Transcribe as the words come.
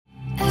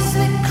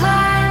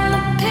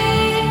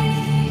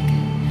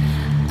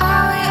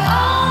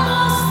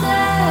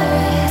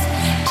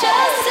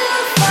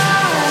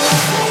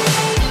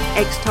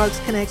Talks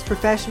connects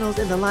professionals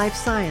in the life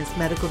science,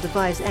 medical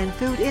device, and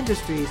food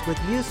industries with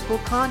useful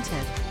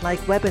content like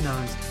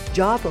webinars,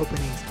 job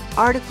openings,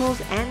 articles,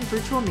 and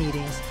virtual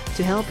meetings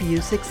to help you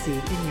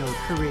succeed in your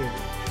career.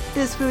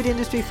 This food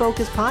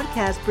industry-focused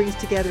podcast brings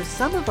together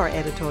some of our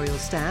editorial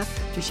staff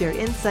to share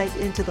insights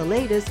into the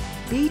latest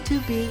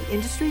B2B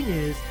industry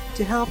news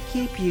to help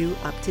keep you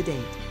up to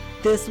date.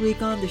 This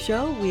week on the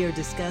show, we are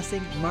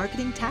discussing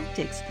marketing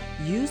tactics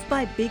used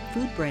by big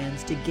food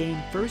brands to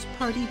gain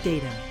first-party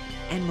data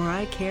and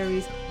Mariah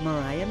Carey's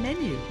Mariah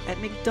Menu at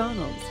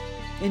McDonald's.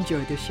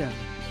 Enjoy the show.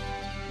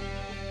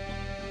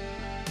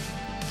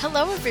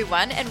 Hello,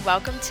 everyone, and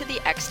welcome to the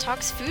X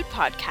Talks Food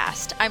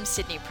Podcast. I'm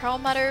Sydney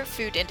Perlmutter,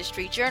 food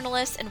industry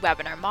journalist and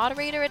webinar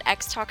moderator at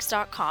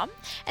xtalks.com,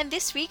 and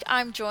this week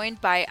I'm joined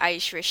by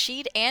Ayesha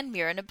Rashid and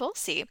Mira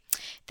Nabulsi.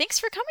 Thanks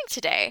for coming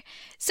today.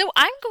 So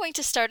I'm going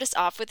to start us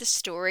off with a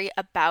story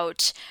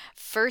about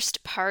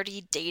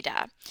first-party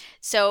data.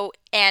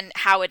 And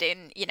how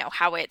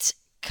it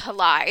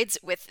collides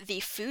with the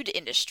food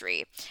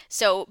industry.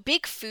 So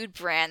big food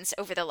brands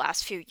over the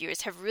last few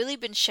years have really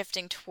been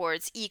shifting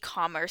towards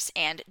e-commerce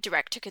and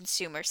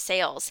direct-to-consumer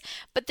sales,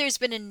 but there's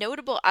been a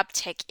notable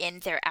uptick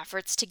in their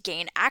efforts to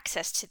gain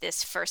access to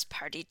this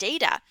first-party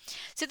data.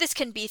 So this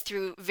can be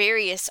through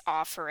various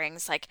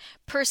offerings like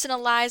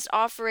personalized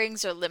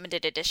offerings or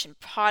limited edition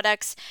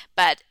products,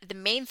 but the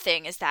main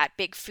thing is that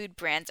big food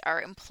brands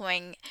are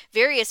employing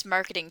various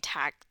marketing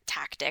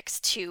tactics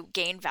to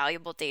gain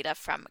valuable data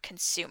from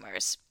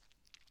consumers.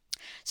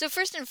 So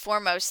first and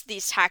foremost,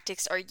 these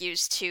tactics are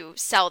used to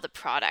sell the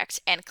product,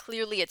 and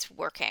clearly it's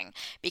working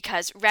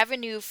because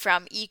revenue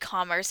from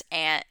e-commerce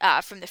and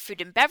from the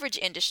food and beverage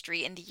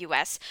industry in the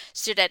U.S.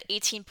 stood at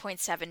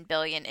 $18.7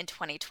 billion in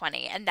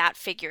 2020, and that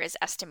figure is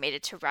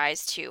estimated to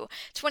rise to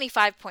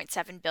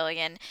 $25.7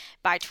 billion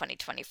by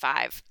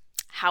 2025.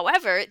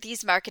 However,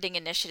 these marketing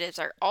initiatives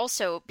are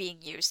also being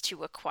used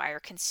to acquire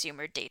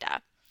consumer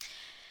data.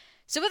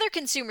 So whether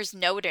consumers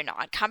know it or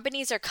not,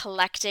 companies are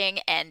collecting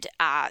and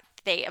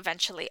they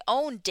eventually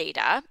own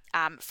data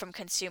from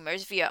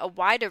consumers via a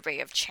wide array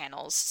of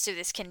channels. So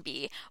this can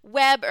be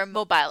web or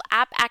mobile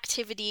app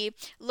activity,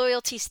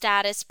 loyalty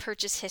status,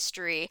 purchase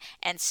history,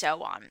 and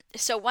so on.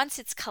 So once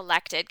it's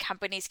collected,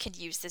 companies can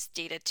use this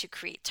data to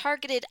create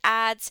targeted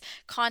ads,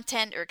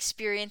 content, or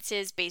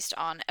experiences based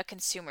on a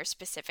consumer's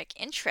specific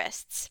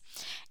interests.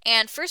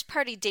 And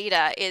first-party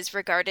data is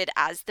regarded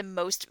as the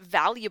most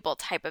valuable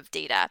type of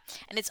data,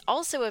 and it's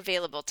also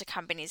available to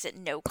companies at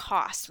no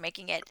cost,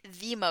 making it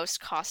the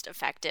most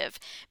cost-effective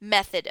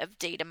method of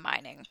data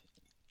mining.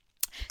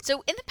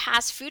 So in the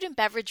past, food and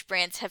beverage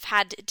brands have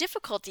had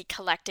difficulty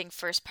collecting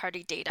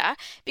first-party data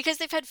because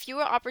they've had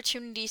fewer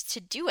opportunities to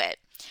do it.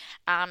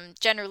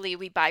 Generally,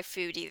 we buy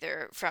food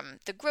either from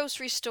the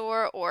grocery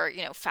store or,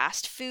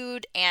 fast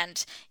food,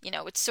 and,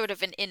 it's sort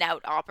of an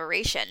in-out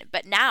operation.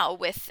 But now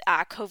with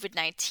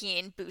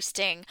COVID-19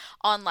 boosting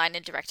online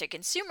and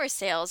direct-to-consumer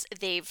sales,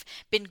 they've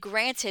been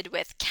granted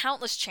with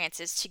countless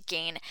chances to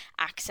gain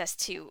access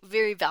to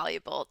very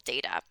valuable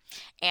data.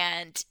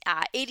 And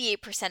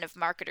 88% of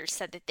marketers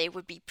said that they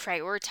would be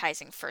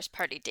prioritizing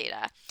first-party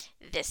data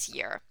this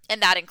year. And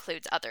that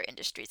includes other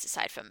industries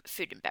aside from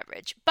food and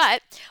beverage.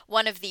 But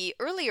one of the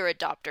earlier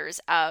adopters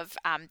of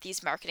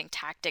these marketing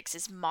tactics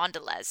is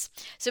Mondelez.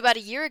 So about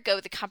a year ago,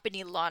 the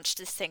company launched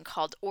this thing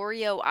called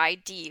Oreo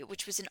ID,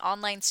 which was an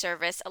online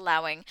service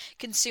allowing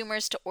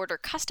consumers to order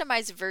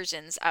customized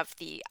versions of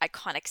the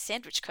iconic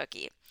sandwich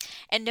cookie.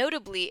 And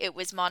notably, it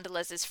was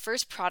Mondelez's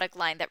first product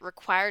line that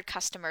required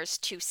customers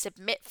to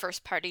submit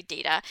first-party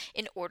data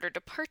in order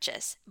to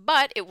purchase,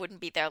 but it wouldn't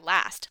be their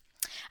last.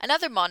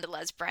 Another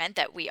Mondelez brand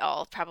that we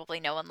all probably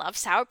know and love,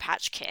 Sour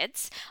Patch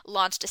Kids,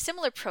 launched a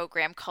similar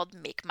program called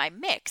Make My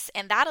Mix,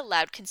 and that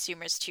allowed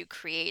consumers to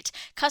create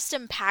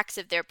custom packs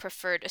of their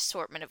preferred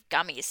assortment of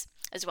gummies,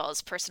 as well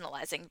as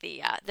personalizing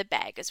the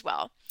bag as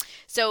well.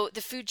 So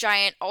the food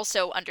giant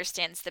also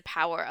understands the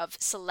power of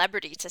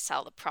celebrity to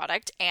sell the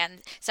product,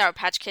 and Sour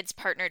Patch Kids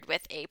partnered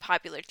with a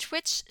popular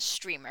Twitch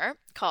streamer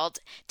called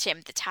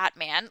Tim the Tat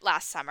Man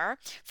last summer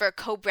for a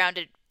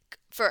co-branded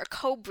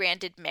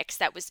mix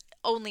that was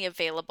only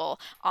available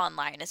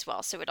online as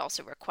well. So it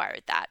also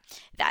required that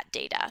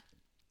data.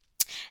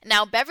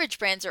 Now, beverage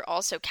brands are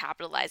also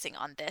capitalizing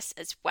on this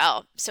as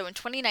well. So in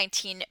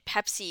 2019,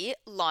 Pepsi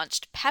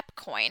launched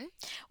Pepcoin,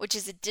 which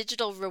is a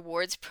digital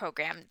rewards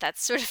program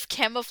that's sort of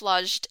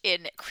camouflaged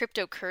in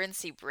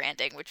cryptocurrency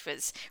branding, which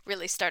was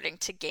really starting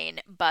to gain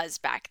buzz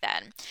back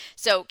then.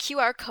 So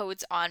QR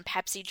codes on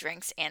Pepsi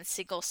drinks and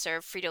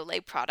single-serve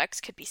Frito-Lay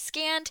products could be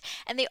scanned,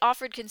 and they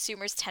offered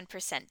consumers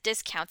 10%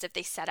 discounts if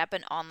they set up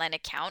an online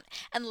account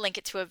and link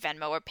it to a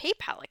Venmo or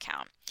PayPal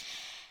account.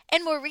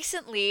 And more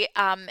recently,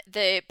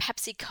 the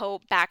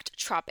PepsiCo-backed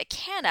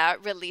Tropicana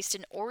released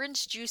an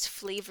orange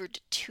juice-flavored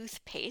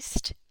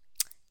toothpaste.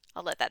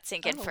 I'll let that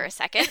sink in for a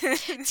second,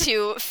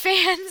 to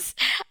fans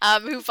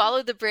who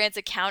follow the brand's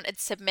account and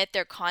submit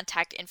their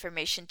contact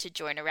information to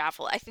join a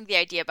raffle. I think the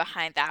idea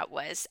behind that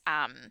was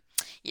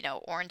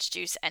orange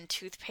juice and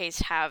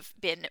toothpaste have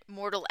been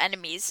mortal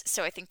enemies.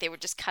 So I think they were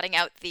just cutting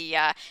out the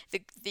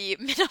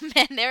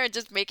middleman there and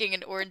just making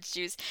an orange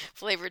juice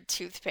flavored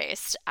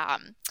toothpaste.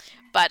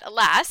 But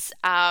alas,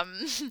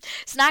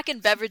 snack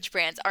and beverage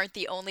brands aren't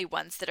the only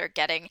ones that are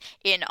getting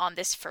in on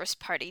this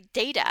first-party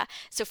data.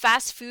 So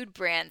fast food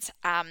brands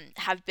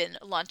have been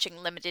launching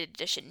limited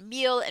edition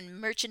meal and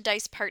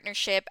merchandise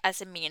partnership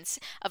as a means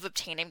of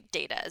obtaining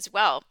data as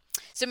well.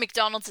 So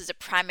McDonald's is a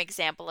prime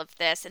example of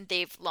this, and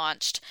they've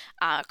launched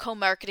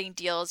co-marketing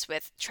deals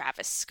with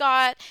Travis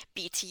Scott,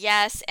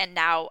 BTS, and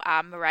now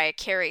Mariah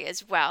Carey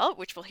as well,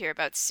 which we'll hear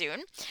about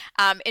soon,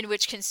 in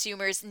which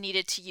consumers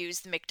needed to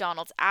use the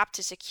McDonald's app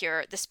to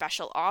secure the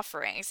special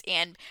offerings.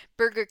 And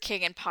Burger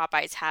King and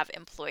Popeyes have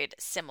employed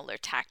similar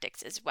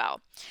tactics as well.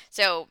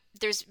 So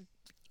there's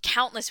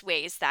countless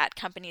ways that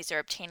companies are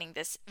obtaining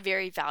this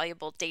very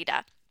valuable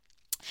data.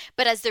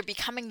 But as they're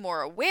becoming more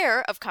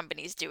aware of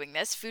companies doing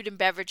this, food and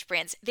beverage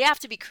brands, they have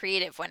to be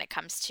creative when it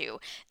comes to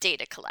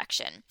data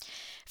collection.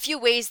 A few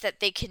ways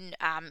that they can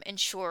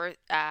ensure,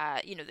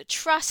 the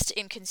trust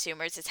in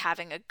consumers is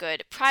having a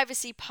good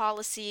privacy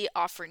policy,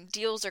 offering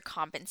deals or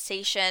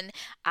compensation,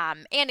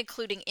 and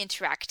including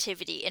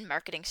interactivity in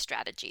marketing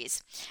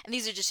strategies. And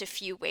these are just a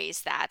few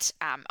ways that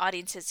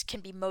audiences can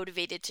be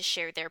motivated to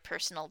share their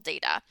personal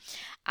data.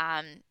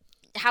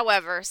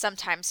 However,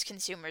 sometimes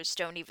consumers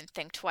don't even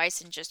think twice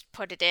and just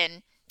put it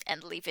in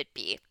and leave it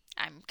be.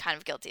 I'm kind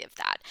of guilty of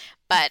that.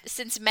 But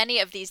since many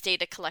of these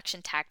data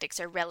collection tactics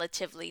are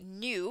relatively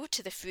new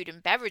to the food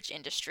and beverage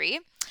industry,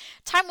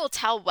 time will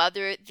tell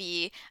whether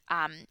the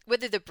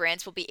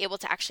brands will be able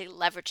to actually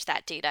leverage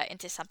that data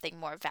into something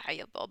more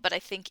valuable. But I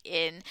think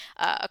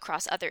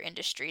across other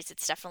industries,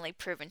 it's definitely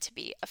proven to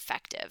be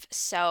effective.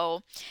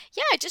 So,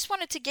 yeah, I just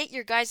wanted to get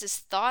your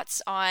guys'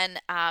 thoughts on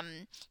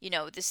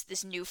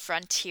this new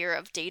frontier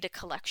of data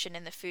collection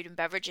in the food and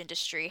beverage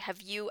industry.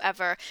 Have you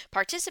ever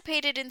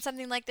participated in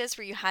something like this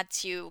where you had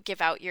to give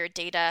out your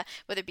data,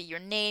 whether it be your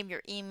name,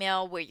 your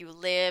email, where you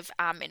live,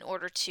 in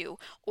order to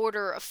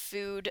order a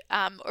food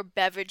or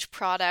beverage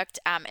product?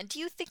 And do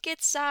you think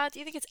it's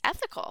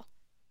ethical?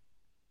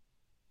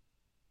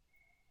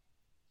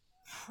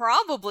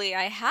 Probably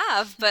I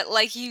have, but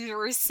like you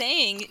were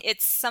saying,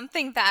 it's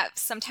something that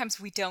sometimes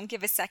we don't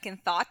give a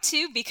second thought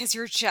to because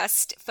you're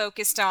just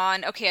focused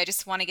on, okay, I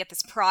just want to get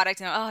this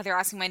product, and oh, they're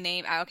asking my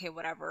name, okay,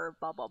 whatever,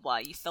 blah, blah, blah.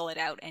 You fill it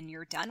out and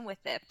you're done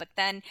with it. But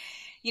then,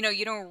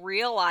 you don't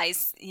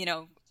realize,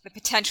 the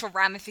potential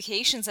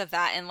ramifications of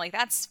that. And like,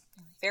 that's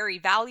very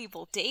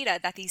valuable data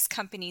that these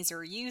companies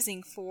are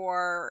using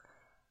for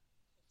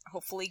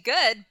hopefully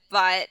good,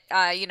 but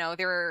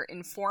they're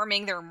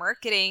informing their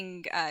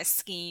marketing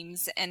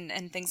schemes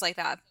and things like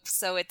that.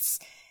 So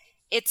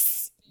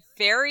it's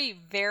very,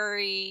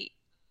 very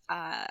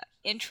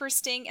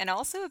interesting and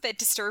also a bit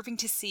disturbing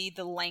to see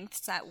the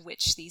lengths at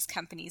which these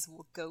companies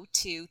will go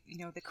to,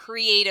 the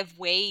creative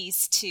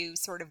ways to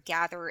sort of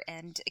gather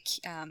and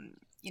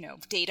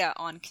data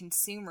on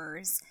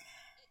consumers.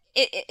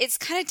 It's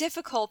kind of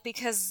difficult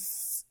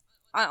because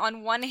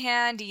on one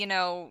hand,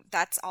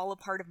 that's all a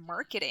part of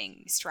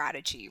marketing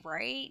strategy,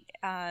 right?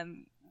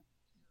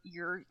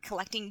 You're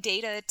collecting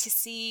data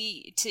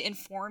to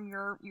inform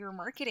your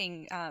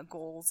marketing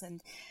goals.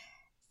 And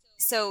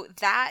so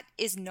that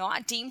is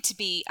not deemed to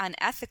be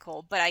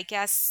unethical, but I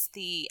guess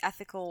the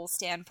ethical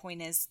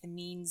standpoint is the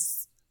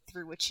means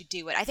through which you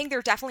do it. I think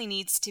there definitely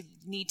need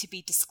to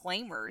be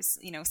disclaimers,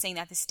 saying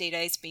that this data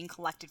is being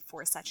collected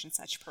for such and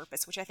such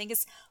purpose, which I think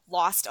is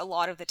lost a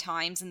lot of the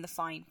times in the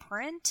fine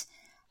print.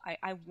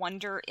 I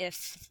wonder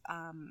if,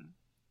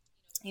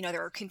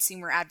 there are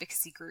consumer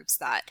advocacy groups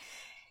that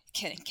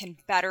can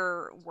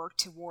better work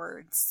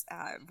towards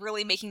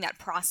really making that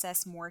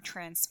process more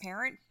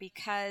transparent,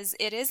 because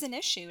it is an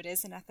issue. It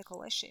is an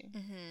ethical issue.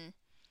 Mm-hmm.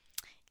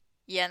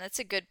 Yeah, and that's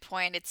a good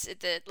point.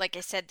 Like I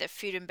said, the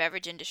food and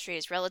beverage industry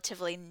is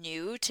relatively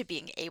new to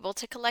being able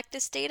to collect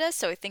this data.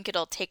 So I think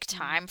it'll take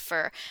time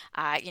for,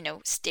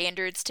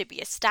 standards to be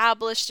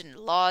established and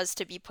laws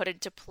to be put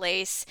into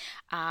place.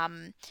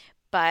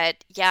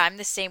 But yeah, I'm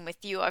the same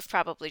with you. I've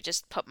probably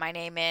just put my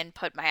name in,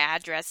 put my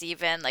address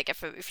even, like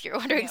if you're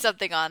ordering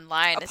something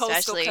online, a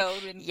especially. Postal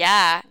code and,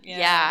 yeah.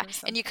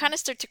 And you kind of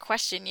start to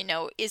question,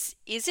 is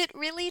it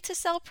really to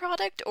sell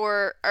product,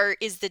 or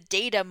is the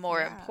data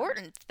more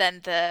important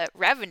than the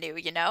revenue,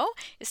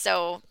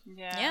 So,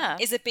 yeah.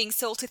 Is it being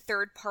sold to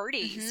third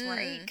parties,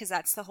 right? Because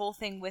that's the whole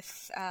thing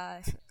with,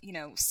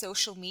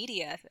 social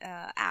media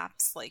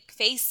apps like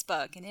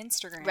Facebook and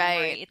Instagram,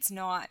 right? It's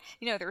not,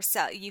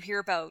 you hear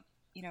about,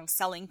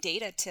 selling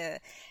data to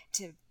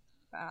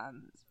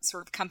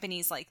sort of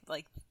companies like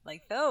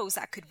those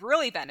that could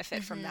really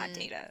benefit from that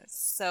data.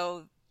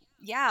 So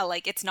yeah,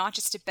 like it's not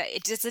just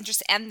it doesn't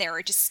just end there.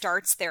 It just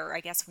starts there,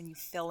 I guess, when you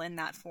fill in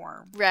that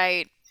form.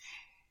 Right.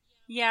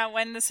 Yeah.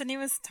 When Sydney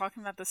was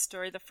talking about the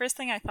story, the first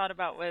thing I thought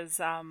about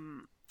was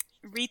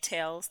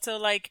retail. So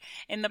like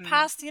in the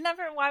past,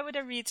 why would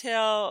a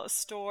retail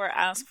store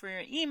ask for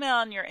your email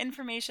and your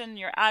information,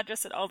 your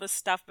address and all this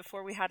stuff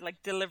before we had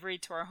like delivery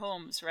to our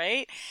homes,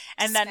 right?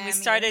 And then we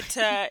started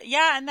to,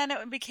 and then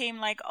it became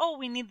like, oh,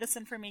 we need this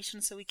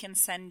information so we can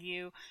send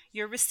you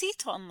your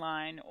receipt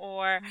online,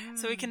 or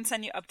so we can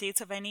send you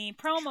updates of any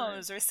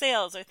promos or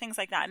sales or things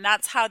like that. And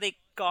that's how they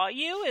got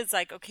you, is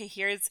like, okay,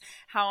 here's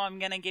how I'm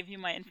going to give you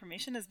my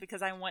information, is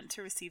because I want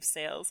to receive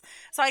sales.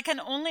 So I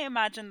can only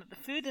imagine that the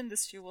food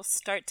industry will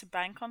start to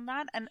bank on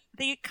that, and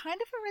they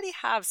kind of already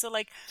have. So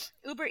like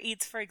Uber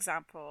Eats, for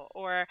example,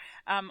 or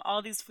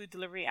all these food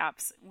delivery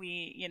apps,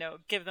 we,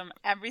 give them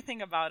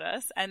everything about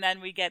us, and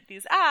then we get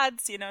these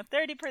ads, save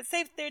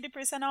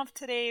 30% off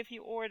today if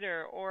you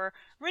order, or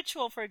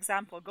Ritual, for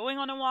example, going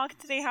on a walk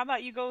today, how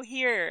about you go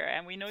here,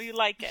 and we know you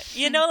like it,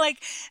 like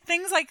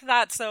things like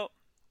that. So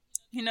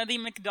the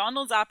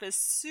McDonald's app is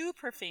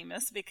super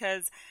famous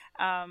because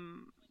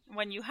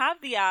when you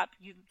have the app,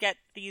 you get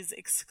these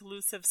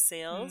exclusive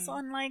sales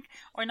on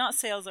or not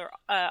sales, or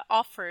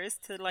offers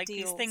to like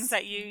deals. These things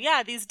that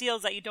these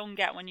deals that you don't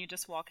get when you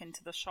just walk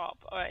into the shop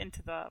or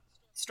into the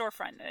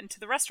storefront, into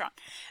the restaurant.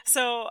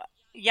 So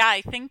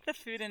I think the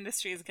food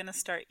industry is going to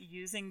start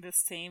using the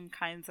same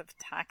kinds of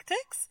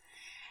tactics,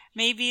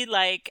 maybe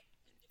like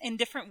in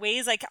different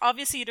ways. Like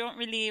obviously you don't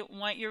really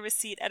want your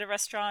receipt at a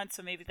restaurant,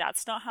 so maybe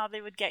that's not how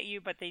they would get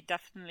you, but they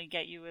definitely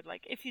get you with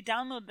like, if you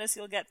download this,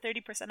 you'll get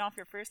 30% off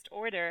your first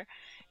order,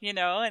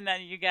 and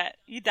then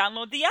you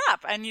download the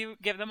app and you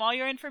give them all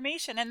your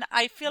information. And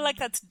I feel like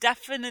that's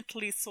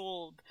definitely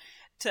sold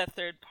to a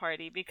third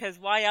party, because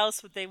why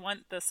else would they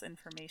want this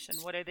information?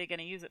 What are they going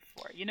to use it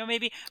for?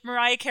 Maybe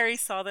Mariah Carey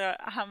saw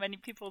how many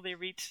people they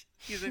reach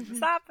using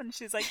this app, and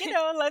she's like,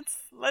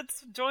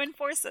 let's join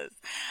forces.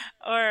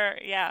 Or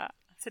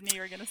Sydney,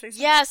 you were going to say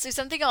something? Yeah, so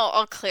something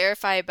I'll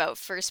clarify about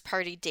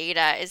first-party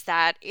data is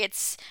that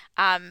it's,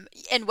 and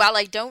while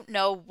I don't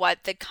know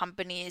what the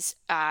companies,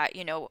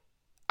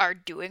 are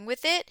doing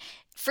with it,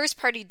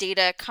 first-party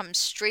data comes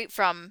straight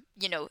from,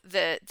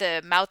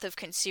 the mouth of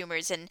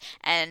consumers,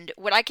 and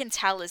what I can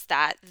tell is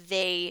that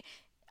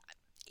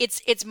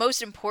it's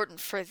most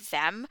important for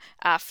them,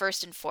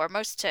 first and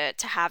foremost,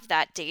 to have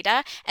that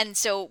data. And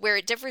so where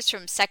it differs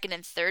from second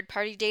and third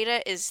party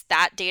data is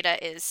that data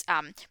is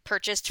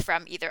purchased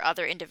from either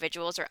other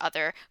individuals or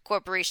other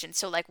corporations.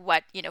 So like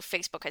what,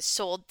 Facebook has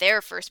sold their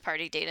first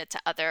party data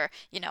to other,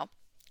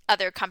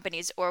 other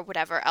companies or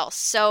whatever else.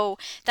 So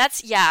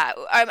that's,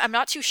 I'm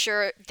not too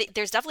sure.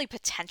 There's definitely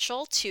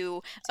potential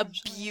to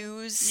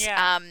abuse,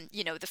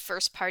 the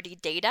first party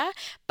data.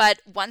 But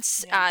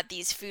once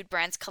these food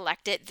brands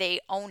collect it,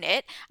 they own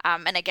it.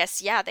 And I guess,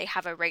 they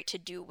have a right to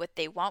do what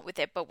they want with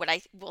it. But what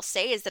I will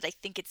say is that I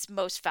think it's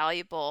most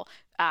valuable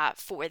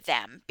for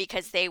them,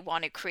 because they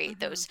want to create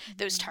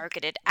those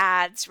targeted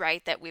ads,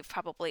 right, that we've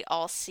probably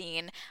all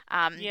seen.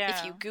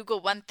 If you Google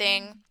one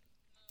thing,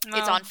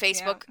 it's on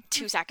Facebook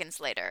 2 seconds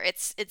later.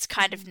 It's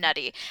kind of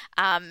nutty.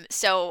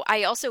 So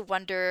I also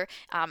wonder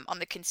on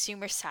the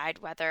consumer side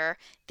whether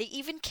they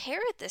even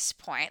care at this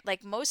point.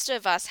 Like most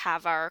of us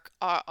have our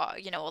a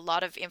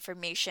lot of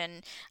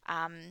information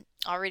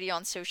already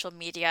on social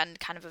media and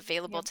kind of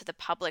available to the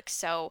public.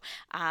 So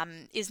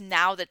is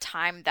now the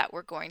time that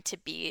we're going to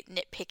be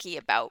nitpicky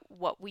about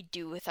what we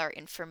do with our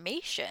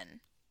information?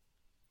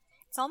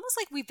 It's almost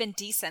like we've been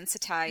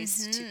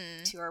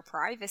desensitized to our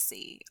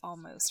privacy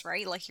almost,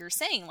 right? Like you're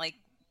saying, like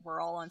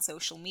we're all on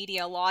social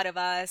media, a lot of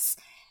us.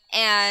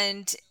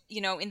 And,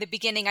 in the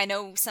beginning, I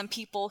know some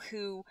people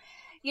who,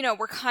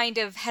 were kind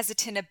of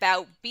hesitant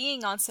about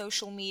being on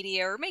social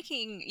media or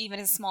making even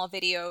a small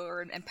video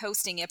and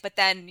posting it. But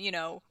then,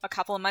 a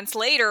couple of months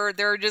later,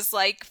 they're just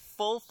like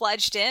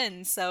full-fledged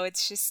in. So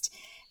it's just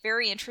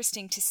very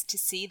interesting to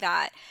see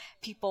that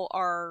people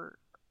are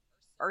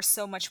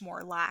so much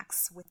more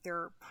lax with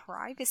their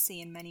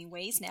privacy in many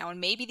ways now. And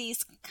maybe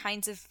these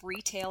kinds of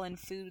retail and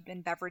food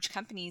and beverage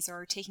companies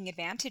are taking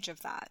advantage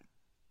of that.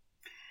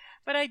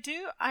 But I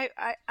do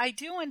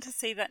want to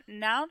say that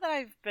now that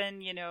I've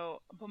been,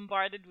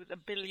 bombarded with a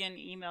billion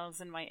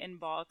emails in my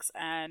inbox,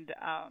 and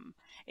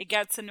it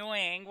gets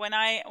annoying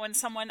when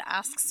someone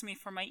asks me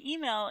for my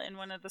email in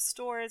one of the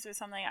stores or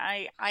something,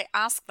 I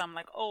ask them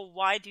like, oh,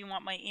 why do you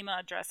want my email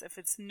address? If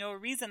it's no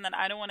reason, then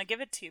I don't want to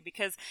give it to you,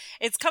 because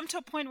it's come to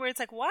a point where it's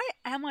like, why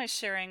am I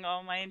sharing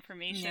all my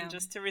information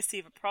just to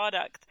receive a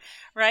product,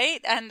 right?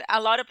 And a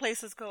lot of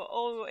places go,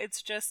 oh,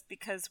 it's just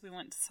because we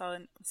want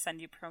to send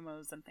you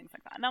promos and things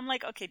like that. And I'm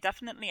like, okay,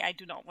 definitely I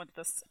do not want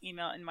this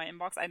email in my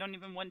inbox. I don't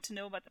even want to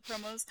know about the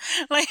promos.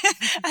 Like,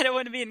 I don't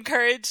want to be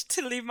encouraged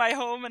to leave my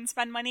home and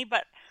spend money.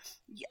 But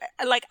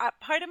like,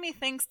 part of me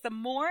thinks the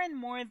more and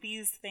more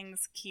these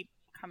things keep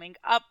coming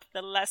up,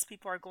 the less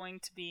people are going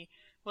to be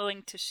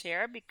willing to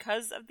share,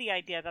 because of the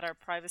idea that our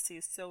privacy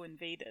is so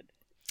invaded.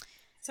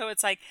 So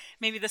it's like,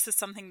 maybe this is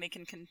something they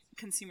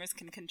consumers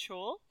can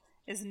control,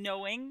 is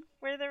knowing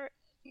where their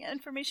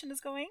information is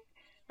going,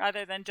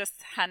 rather than just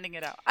handing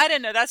it out. I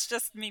don't know. That's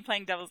just me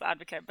playing devil's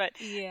advocate, but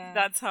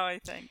that's how I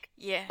think.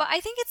 Yeah. But I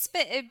think it's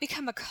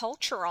become a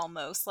culture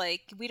almost.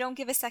 Like, we don't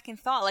give a second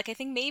thought. Like, I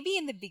think maybe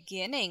in the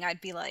beginning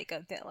I'd be like a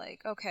bit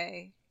like,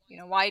 okay,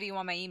 why do you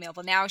want my email?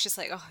 But now it's just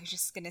like, oh, you're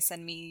just going to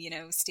send me,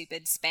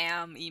 stupid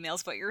spam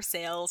emails about your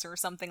sales or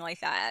something like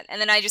that. And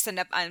then I just end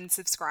up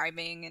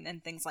unsubscribing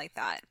and things like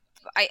that.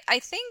 I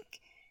think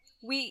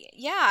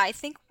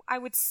I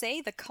would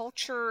say the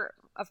culture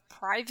of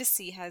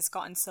privacy has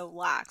gotten so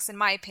lax. In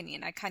my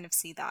opinion, I kind of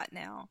see that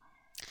now.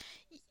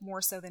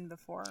 More so than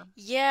before.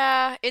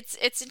 Yeah,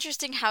 it's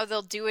interesting how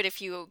they'll do it.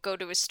 If you go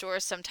to a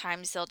store,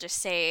 sometimes they'll just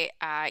say,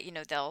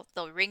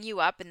 they'll ring you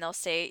up and they'll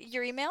say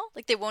your email.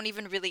 Like, they won't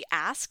even really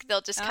ask.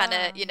 They'll just kind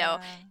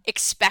of,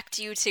 expect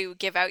you to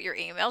give out your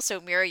email. So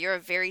Mira, you're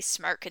a very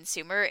smart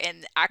consumer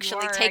in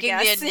actually taking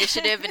the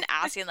initiative and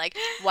asking, like,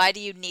 why do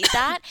you need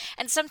that?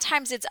 And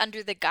sometimes it's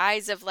under the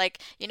guise of, like,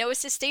 a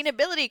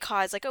sustainability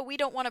cause. Like, oh, we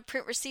don't want to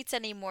print receipts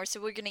anymore, so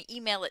we're going to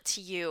email it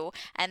to you.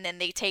 And then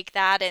they take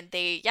that and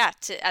they,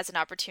 as an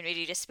opportunity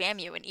to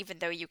spam you, and even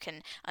though you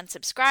can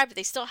unsubscribe,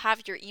 they still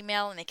have your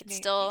email and they can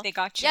they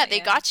got you. They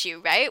got you,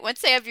 right?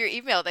 Once they have your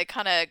email, they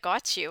kind of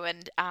got you.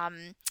 And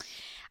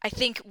I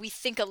think we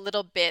think a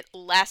little bit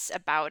less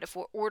about if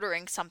we're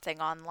ordering something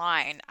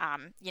online.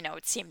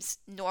 It seems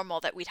normal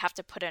that we'd have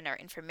to put in our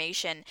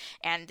information,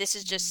 and this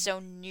is just so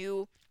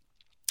new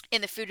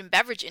in the food and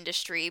beverage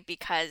industry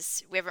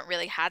because we haven't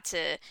really had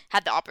the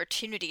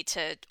opportunity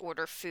to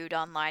order food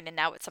online, and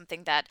now it's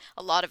something that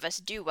a lot of us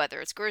do, whether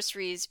it's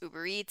groceries,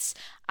 Uber Eats,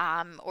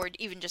 or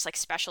even just like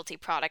specialty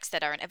products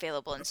that aren't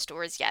available in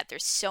stores yet.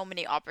 There's so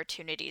many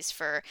opportunities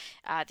for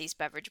these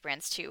beverage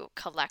brands to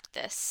collect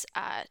this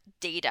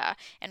data,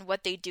 and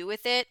what they do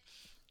with it,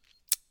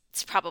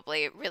 it's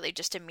probably really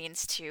just a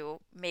means to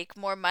make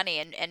more money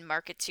and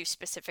market to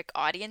specific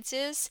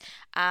audiences.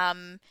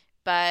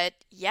 But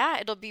yeah,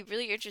 it'll be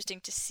really interesting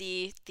to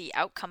see the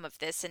outcome of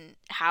this and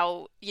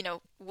how,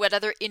 what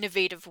other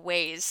innovative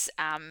ways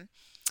and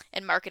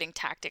marketing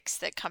tactics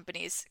that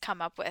companies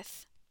come up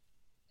with.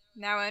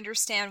 Now I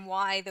understand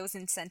why those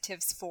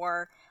incentives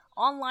for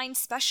online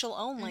special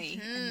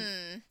only.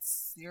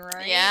 Mm-hmm. You're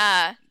right.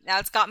 Yeah. Now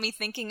it's got me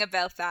thinking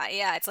about that.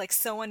 Yeah, it's like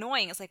so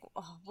annoying. It's like,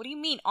 oh, what do you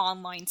mean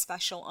online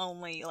special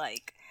only?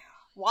 Like,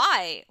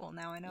 why? Well,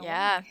 now I know.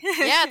 Yeah, why.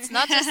 Yeah. It's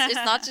not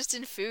just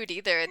in food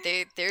either.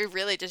 They're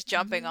really just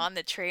jumping on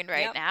the train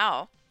right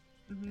now.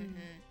 Mm-hmm.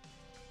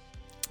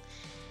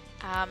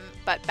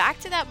 But back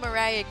to that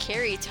Mariah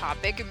Carey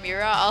topic,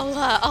 Mira.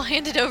 I'll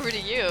hand it over to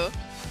you.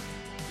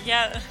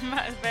 Yeah,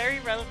 a very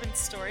relevant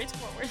story to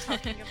what we're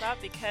talking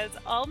about, because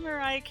all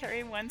Mariah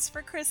Carey wants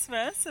for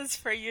Christmas is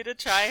for you to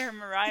try her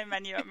Mariah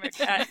menu at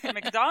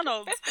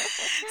McDonald's.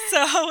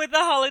 So with the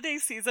holiday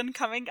season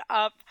coming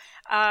up,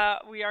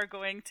 we are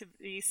going to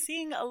be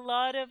seeing a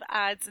lot of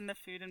ads in the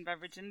food and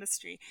beverage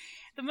industry.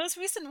 The most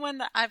recent one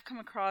that I've come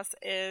across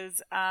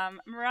is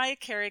Mariah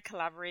Carey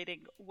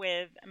collaborating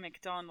with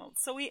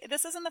McDonald's. So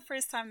this isn't the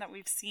first time that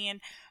we've seen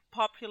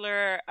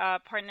popular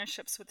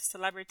partnerships with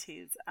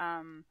celebrities.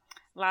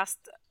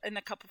 In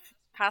the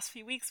past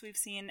few weeks, we've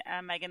seen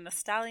Megan Thee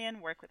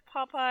Stallion work with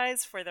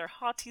Popeyes for their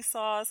Hottie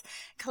sauce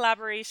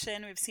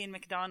collaboration. We've seen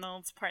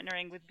McDonald's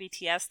partnering with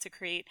BTS to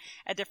create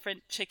a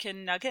different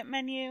chicken nugget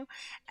menu.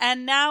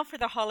 And now for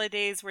the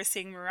holidays, we're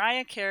seeing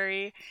Mariah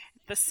Carey,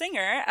 the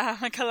singer,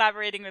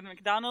 collaborating with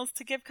McDonald's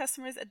to give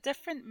customers a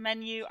different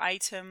menu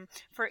item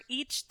for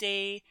each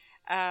day,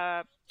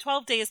 12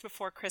 days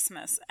before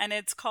Christmas. And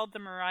it's called the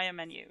Mariah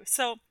menu.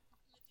 So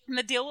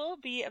the deal will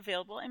be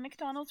available in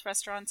McDonald's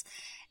restaurants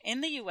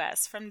in the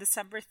U.S. from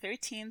December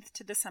 13th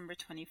to December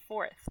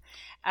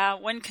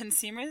 24th. When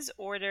consumers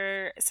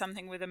order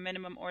something with a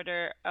minimum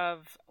order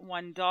of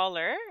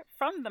 $1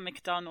 from the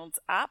McDonald's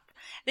app,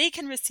 they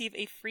can receive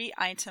a free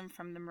item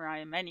from the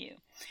Mariah menu.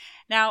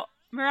 Now,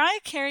 Mariah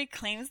Carey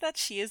claims that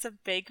she is a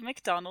big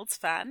McDonald's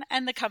fan,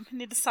 and the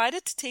company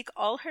decided to take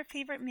all her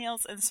favorite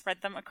meals and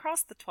spread them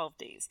across the 12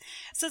 days.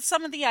 So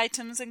some of the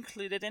items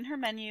included in her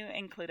menu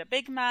include a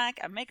Big Mac,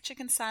 a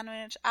McChicken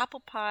sandwich, apple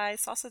pie,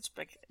 sausage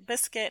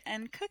biscuit,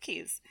 and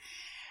cookies.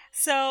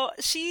 So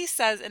she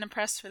says in a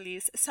press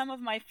release, some of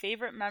my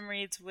favorite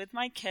memories with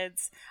my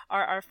kids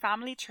are our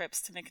family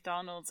trips to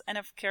McDonald's. And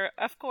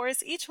of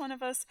course, each one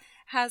of us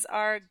has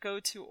our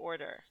go-to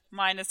order.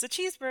 Mine is a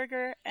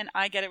cheeseburger, and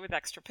I get it with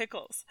extra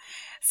pickles.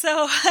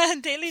 So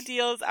daily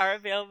deals are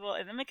available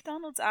in the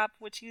McDonald's app,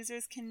 which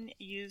users can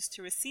use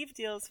to receive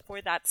deals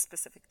for that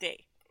specific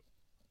day.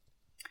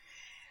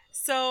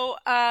 So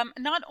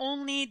not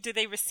only do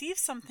they receive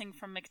something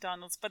from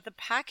McDonald's, but the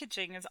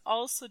packaging is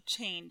also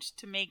changed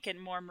to make it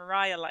more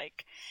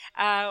Mariah-like.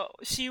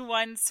 She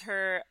wants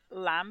her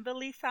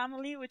Lambilly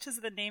family, which is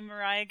the name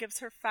Mariah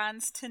gives her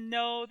fans, to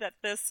know that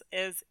this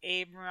is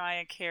a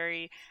Mariah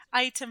Carey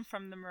item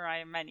from the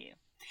Mariah menu.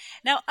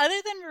 Now,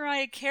 other than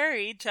Mariah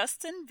Carey,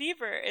 Justin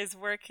Bieber is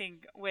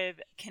working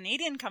with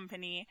Canadian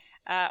company,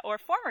 or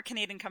former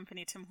Canadian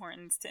company Tim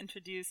Hortons, to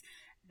introduce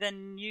the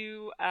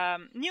new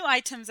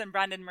items and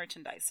branded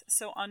merchandise.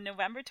 So on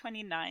November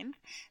 29th,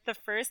 the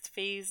first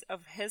phase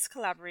of his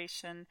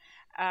collaboration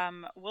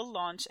will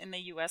launch in the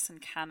US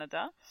and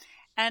Canada.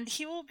 And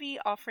he will be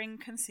offering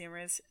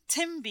consumers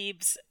Tim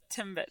Biebs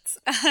Timbits.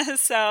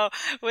 So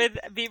with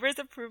Bieber's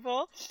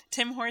approval,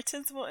 Tim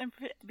Hortons will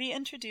be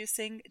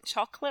introducing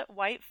chocolate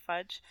white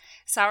fudge,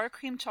 sour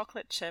cream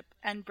chocolate chip,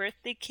 and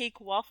birthday cake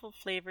waffle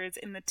flavors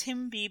in the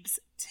Tim Biebs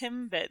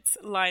Timbits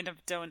line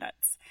of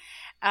donuts.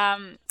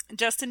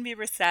 Justin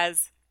Bieber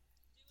says,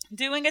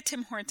 doing a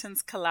Tim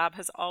Hortons collab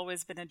has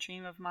always been a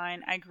dream of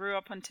mine. I grew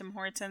up on Tim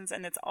Hortons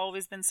and it's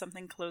always been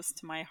something close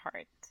to my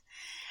heart.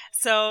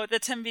 So the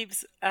Tim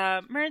Biebs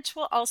merch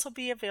will also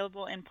be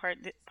available in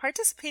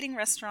participating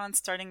restaurants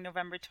starting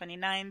November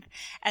 29th,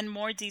 and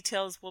more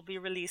details will be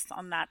released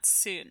on that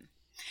soon.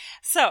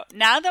 So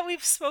now that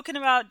we've spoken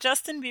about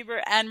Justin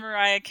Bieber and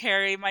Mariah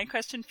Carey, my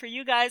question for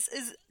you guys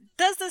is,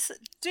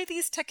 do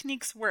these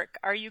techniques work?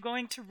 Are you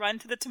going to run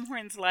to the Tim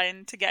Hortons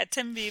line to get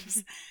Tim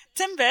Biebs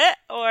Timbit,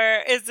 or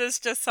is this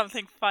just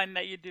something fun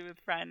that you do with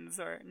friends,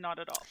 or not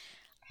at all?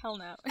 Hell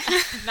no.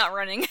 Not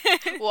running.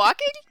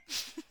 Walking?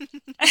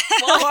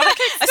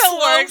 Walking. A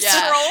slow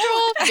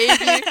stroll?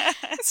 Maybe.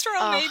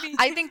 Stroll, maybe.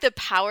 I think the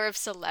power of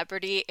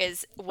celebrity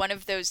is one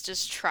of those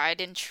just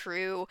tried and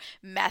true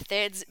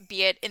methods,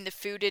 be it in the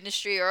food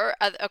industry or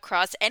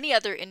across any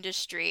other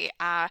industry.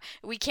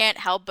 We can't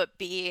help but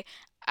be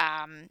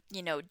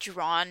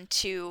drawn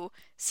to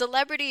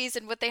celebrities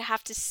and what they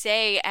have to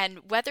say,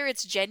 and whether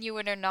it's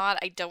genuine or not,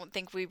 I don't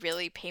think we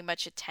really pay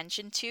much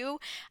attention to.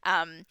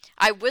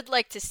 I would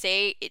like to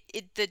say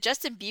the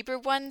Justin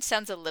Bieber one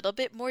sounds a little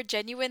bit more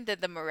genuine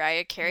than the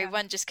Mariah Carey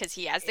one, just because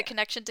he has the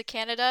connection to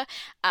Canada.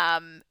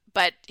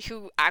 But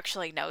who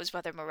actually knows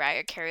whether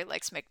Mariah Carey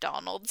likes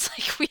McDonald's?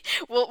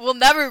 We'll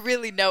never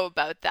really know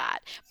about that.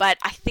 But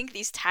I think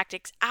these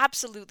tactics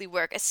absolutely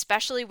work,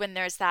 especially when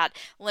there's that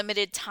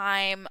limited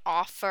time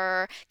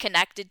offer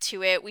connected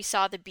to it. We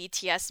saw the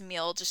BTS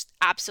meal just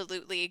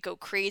absolutely go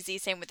crazy.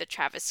 Same with the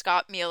Travis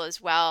Scott meal as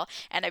well.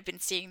 And I've been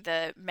seeing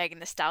the Megan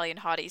Thee Stallion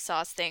hottie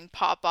sauce thing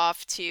pop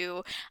off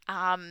too.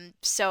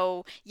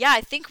 So yeah,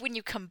 I think when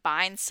you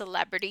combine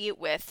celebrity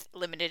with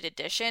limited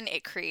edition,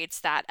 it creates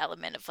that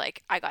element of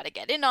I got to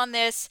get in on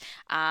this,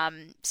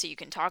 so you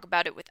can talk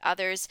about it with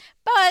others.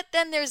 But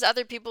then there's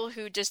other people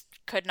who just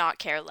could not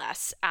care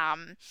less,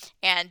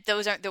 and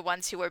those aren't the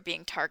ones who are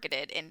being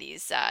targeted in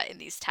these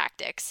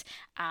tactics.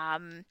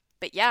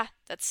 But yeah,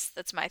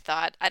 that's my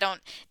thought.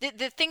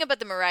 The thing about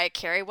the Mariah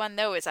Carey one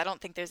though is I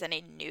don't think there's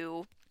any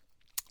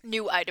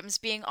new items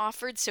being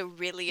offered, so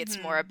really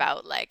it's more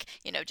about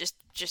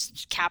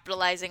just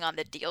capitalizing on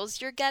the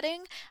deals you're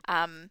getting,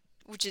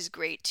 which is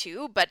great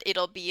too, but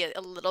it'll be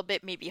a little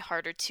bit maybe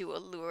harder to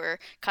allure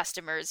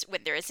customers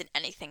when there isn't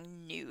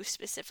anything new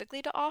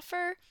specifically to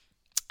offer.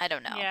 I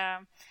don't know. Yeah.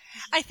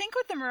 I think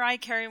with the Mariah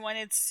Carey one,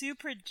 it's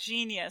super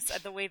genius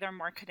at the way they're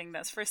marketing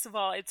this. First of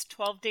all, it's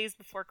 12 days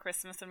before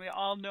Christmas, and we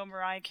all know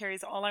Mariah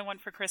Carey's All I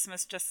Want for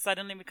Christmas just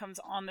suddenly becomes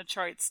on the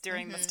charts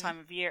during this time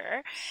of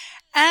year.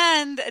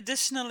 And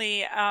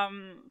additionally,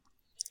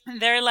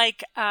 they're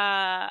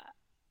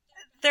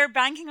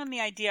banking on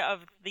the idea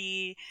of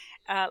the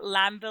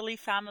Lambilly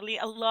family.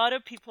 A lot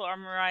of people are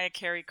Mariah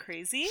Carey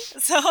crazy.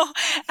 So,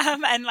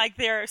 and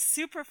they're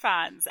super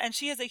fans, and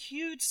she has a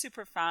huge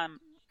super fan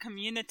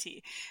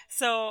community.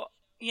 So,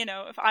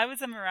 if I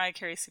was a Mariah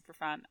Carey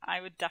superfan,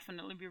 I would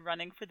definitely be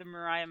running for the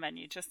Mariah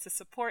menu just to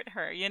support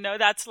her.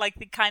 That's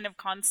the kind of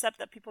concept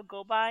that people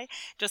go by.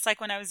 Just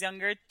like when I was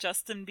younger,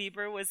 Justin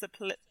Bieber was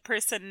the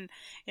person,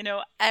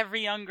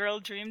 every young girl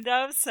dreamed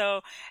of.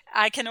 So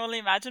I can only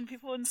imagine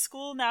people in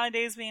school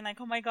nowadays being like,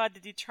 oh my God,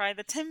 did you try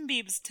the Tim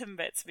Biebs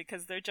Timbits?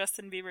 Because they're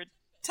Justin Bieber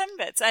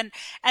Timbits,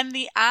 and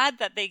the ad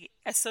that they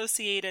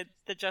associated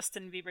the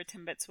Justin Bieber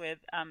Timbits with,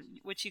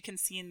 which you can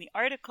see in the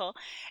article,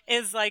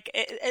 is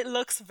it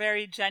looks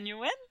very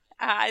genuine.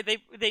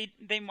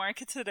 They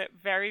marketed it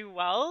very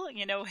well.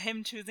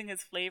 Him choosing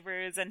his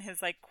flavors and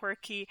his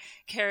quirky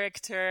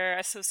character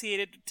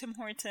associated with Tim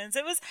Hortons.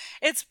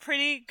 It's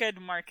pretty good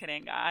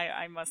marketing,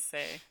 I must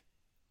say.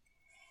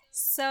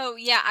 So,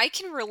 yeah, I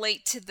can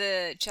relate to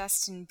the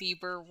Justin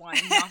Bieber one,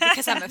 not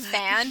because I'm a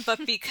fan,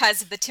 but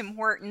because of the Tim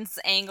Hortons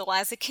angle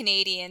as a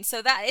Canadian.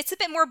 So that it's a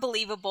bit more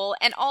believable,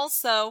 and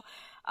also,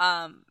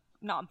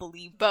 not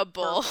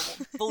believable,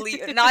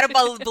 not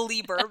a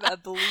believer, a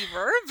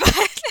believer,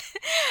 but,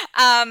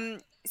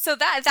 so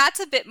that's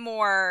a bit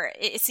more,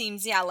 it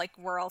seems, like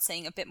we're all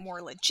saying, a bit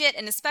more legit,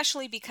 and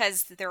especially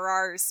because there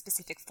are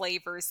specific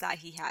flavors that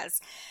he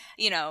has,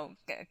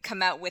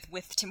 come out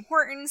with Tim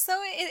Hortons, so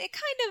it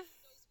kind of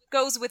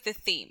goes with the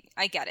theme.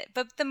 I get it.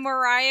 But the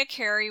Mariah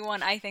Carey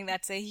one, I think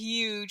that's a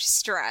huge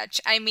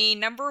stretch. I mean,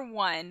 number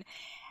one,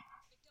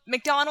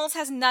 McDonald's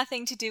has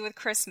nothing to do with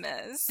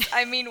Christmas.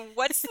 I mean,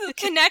 what's the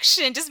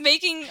connection? Just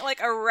making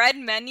a red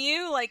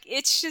menu?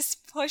 It's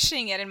just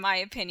pushing it, in my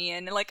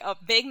opinion. A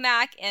Big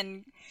Mac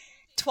and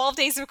 12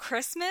 Days of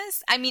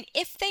Christmas? I mean,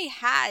 if they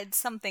had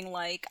something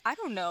I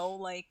don't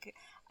know,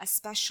 a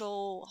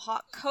special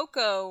hot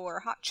cocoa or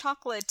hot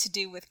chocolate to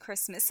do with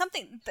Christmas,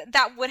 something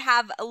that would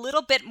have a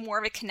little bit more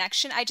of a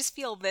connection. I just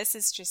feel this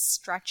is just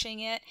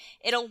stretching it.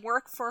 It'll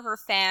work for her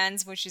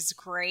fans, which is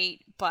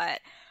great,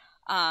 but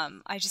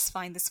I just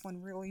find this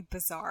one really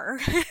bizarre.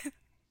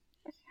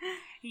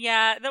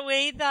 Yeah, the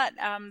way that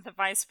the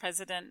vice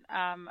president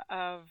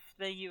of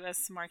the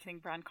U.S. marketing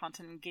brand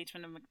content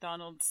engagement of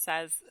McDonald's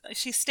says,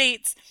 she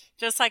states,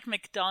 just like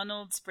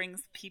McDonald's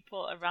brings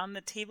people around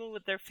the table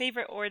with their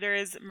favorite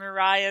orders,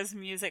 Mariah's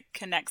music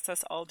connects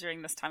us all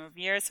during this time of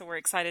year. So we're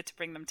excited to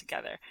bring them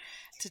together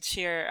to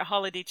cheer, a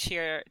holiday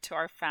cheer to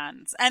our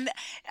fans. And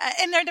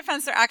in their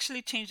defense, they're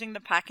actually changing the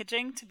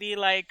packaging to be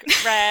like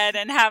red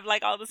and have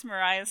like all this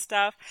Mariah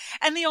stuff.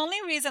 And the only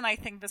reason I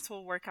think this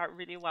will work out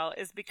really well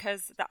is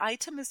because the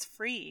item is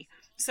free.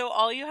 So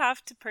all you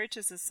have to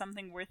purchase is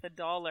something worth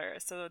 $1.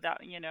 So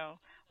that, you know,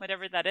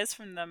 whatever that is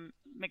from the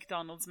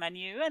McDonald's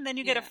menu. And then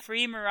you get a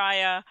free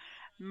Mariah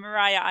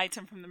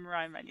item from the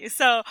Mariah menu.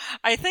 So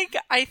I think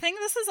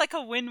this is like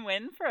a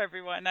win-win for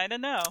everyone. I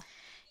don't know.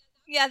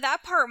 Yeah,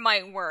 that part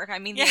might work. I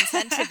mean, the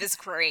incentive is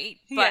great,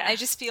 but I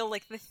just feel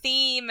like the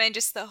theme and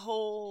just the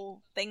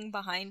whole thing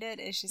behind it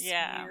is just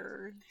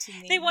weird to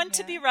me. They want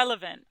to be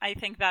relevant. I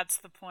think that's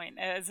the point.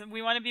 Is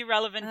we want to be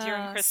relevant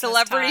during Christmas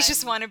celebrities time.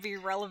 Just want to be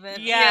relevant.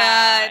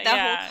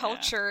 Whole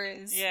culture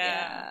is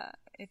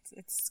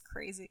it's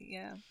crazy.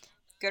 Yeah.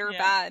 Good or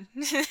bad.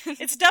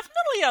 It's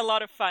definitely a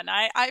lot of fun.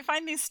 I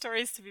find these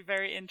stories to be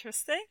very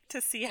interesting to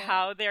see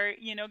how they're,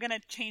 you know, going to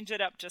change it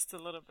up just a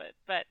little bit.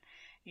 But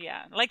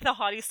yeah, like the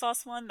hottie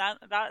sauce one,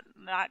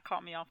 that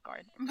caught me off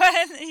guard.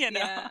 But, you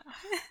know.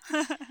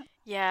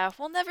 Yeah,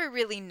 we'll never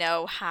really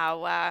know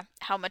how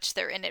much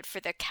they're in it for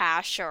the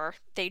cash, or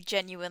they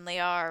genuinely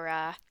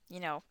are,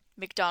 you know,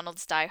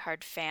 McDonald's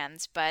diehard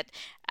fans. But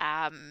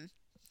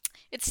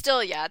it's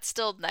still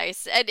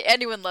nice. And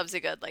anyone loves a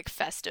good, like,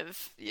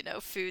 festive, you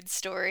know, food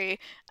story.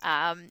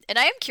 And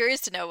I am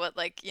curious to know what,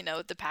 like, you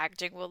know, the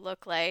packaging will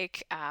look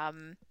like.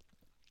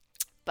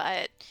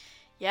 But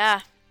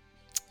yeah.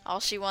 All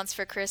she wants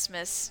for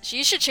Christmas.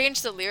 She should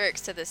change the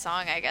lyrics to the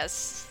song, I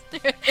guess.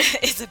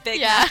 It's a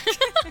Big Mac.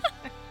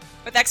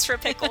 With extra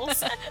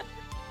pickles.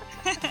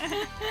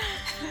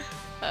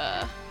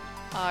 All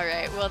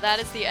right. Well, that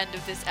is the end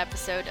of this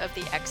episode of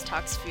the X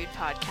Talks Food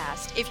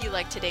Podcast. If you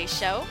like today's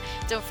show,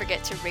 don't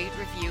forget to rate,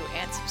 review,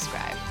 and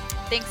subscribe.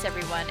 Thanks,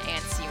 everyone,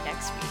 and see you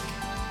next week.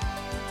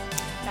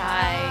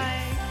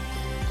 Bye.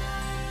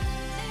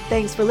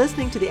 Thanks for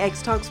listening to the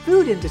X Talks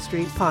Food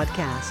Industry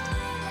Podcast.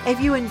 If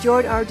you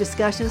enjoyed our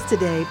discussions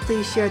today,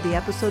 please share the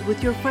episode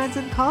with your friends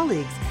and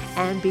colleagues,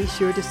 and be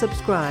sure to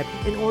subscribe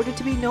in order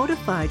to be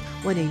notified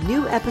when a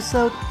new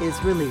episode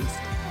is released.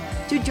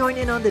 To join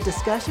in on the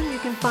discussion, you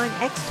can find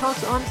X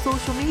Talks on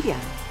social media,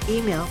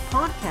 email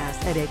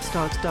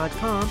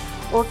podcast@xtalks.com,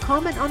 or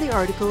comment on the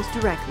articles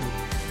directly.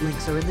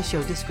 Links are in the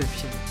show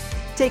description.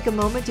 Take a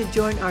moment to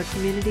join our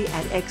community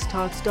at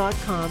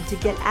xtalks.com to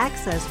get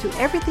access to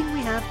everything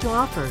we have to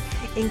offer,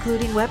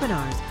 including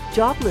webinars,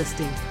 job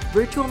listings,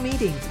 virtual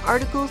meetings,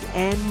 articles,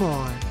 and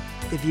more.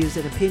 The views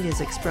and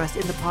opinions expressed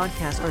in the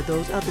podcast are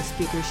those of the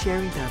speakers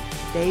sharing them.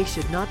 They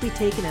should not be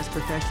taken as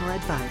professional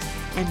advice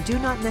and do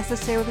not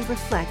necessarily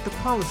reflect the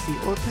policy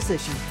or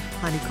position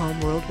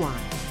Honeycomb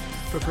Worldwide.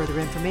 For further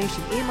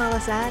information, email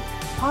us at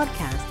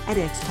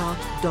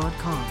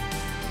podcast@xtalks.com.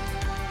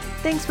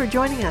 Thanks for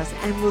joining us,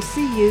 and we'll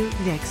see you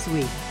next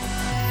week.